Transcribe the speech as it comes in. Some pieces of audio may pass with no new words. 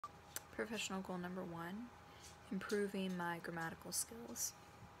Professional goal number 1, improving my grammatical skills.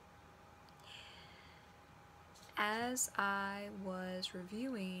 As I was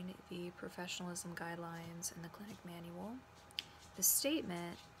reviewing the professionalism guidelines in the clinic manual, the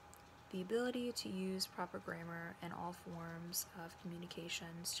statement, "the ability to use proper grammar in all forms of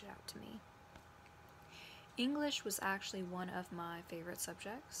communication," stood out to me. English was actually one of my favorite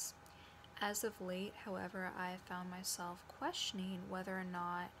subjects. As of late, however, I have found myself questioning whether or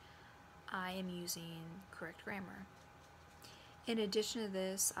not I am using correct grammar. In addition to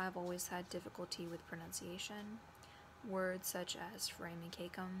this, I've always had difficulty with pronunciation. Words such as foramen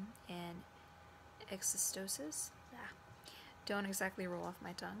caecum and exostosis don't exactly roll off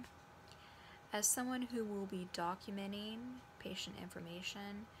my tongue. As someone who will be documenting patient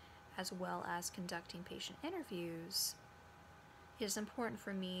information as well as conducting patient interviews, it is important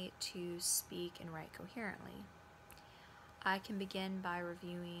for me to speak and write coherently. I can begin by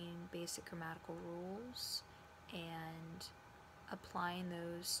reviewing basic grammatical rules and applying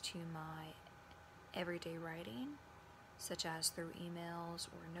those to my everyday writing, such as through emails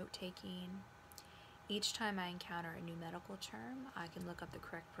or note-taking. Each time I encounter a new medical term, I can look up the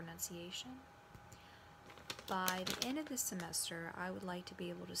correct pronunciation. By the end of this semester, I would like to be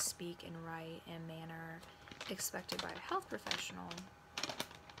able to speak and write in a manner expected by a health professional,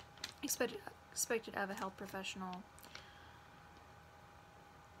 expected of a health professional.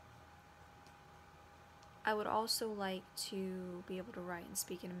 I would also like to be able to write and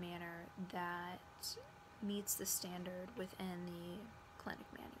speak in a manner that meets the standard within the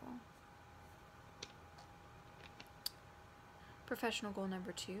clinic manual. Professional goal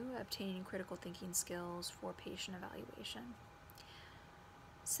number 2, obtaining critical thinking skills for patient evaluation.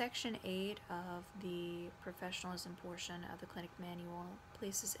 Section 8 of the professionalism portion of the clinic manual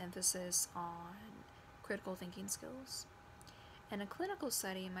places emphasis on critical thinking skills. In a clinical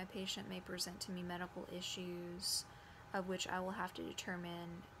setting, my patient may present to me medical issues of which I will have to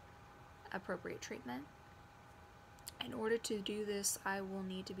determine appropriate treatment. In order to do this, I will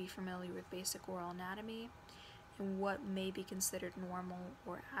need to be familiar with basic oral anatomy and what may be considered normal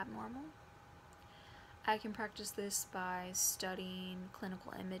or abnormal. I can practice this by studying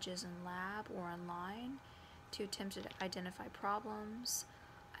clinical images in lab or online to attempt to identify problems.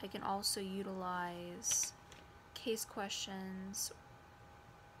 I can also utilize case questions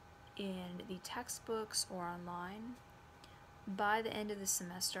in the textbooks or online. By the end of the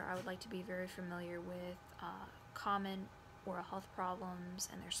semester, I would like to be very familiar with common oral health problems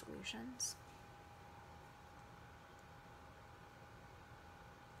and their solutions.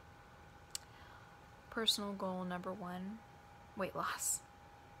 Personal goal number 1, weight loss.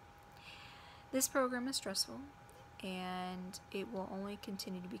 This program is stressful, and it will only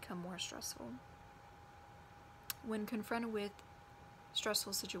continue to become more stressful. When confronted with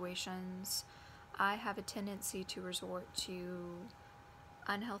stressful situations, I have a tendency to resort to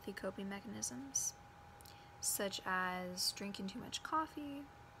unhealthy coping mechanisms, such as drinking too much coffee,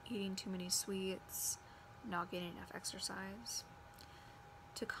 eating too many sweets, not getting enough exercise.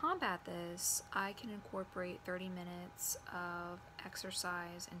 To combat this, I can incorporate 30 minutes of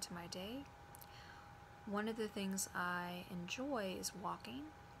exercise into my day. One of the things I enjoy is walking.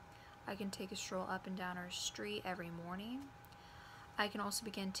 I can take a stroll up and down our street every morning. I can also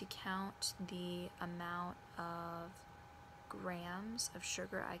begin to count the amount of grams of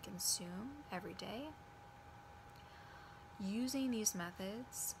sugar I consume every day. Using these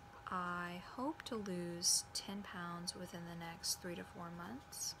methods, I hope to lose 10 pounds within the next 3 to 4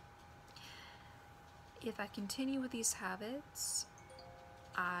 months. If I continue with these habits,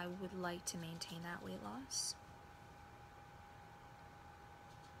 I would like to maintain that weight loss.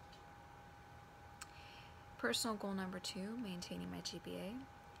 Personal goal number 2, maintaining my GPA.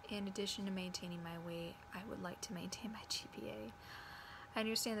 In addition to maintaining my weight, I would like to maintain my GPA. I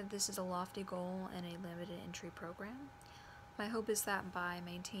understand that this is a lofty goal in a limited entry program. My hope is that by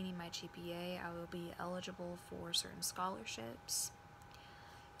maintaining my GPA, I will be eligible for certain scholarships,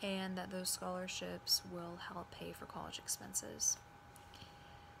 and that those scholarships will help pay for college expenses.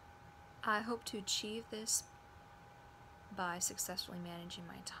 I hope to achieve this by successfully managing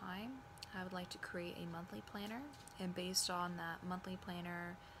my time. I would like to create a monthly planner, and based on that monthly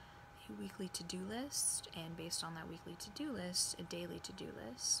planner, a weekly to-do list, and based on that weekly to-do list, a daily to-do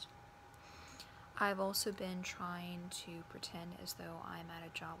list. I've also been trying to pretend as though I'm at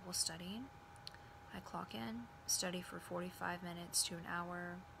a job while studying. I clock in, study for 45 minutes to an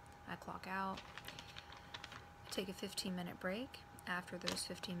hour, I clock out, take a 15-minute break. After those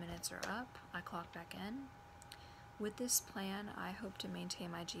 15 minutes are up, I clock back in. With this plan, I hope to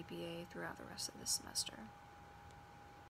maintain my GPA throughout the rest of the semester.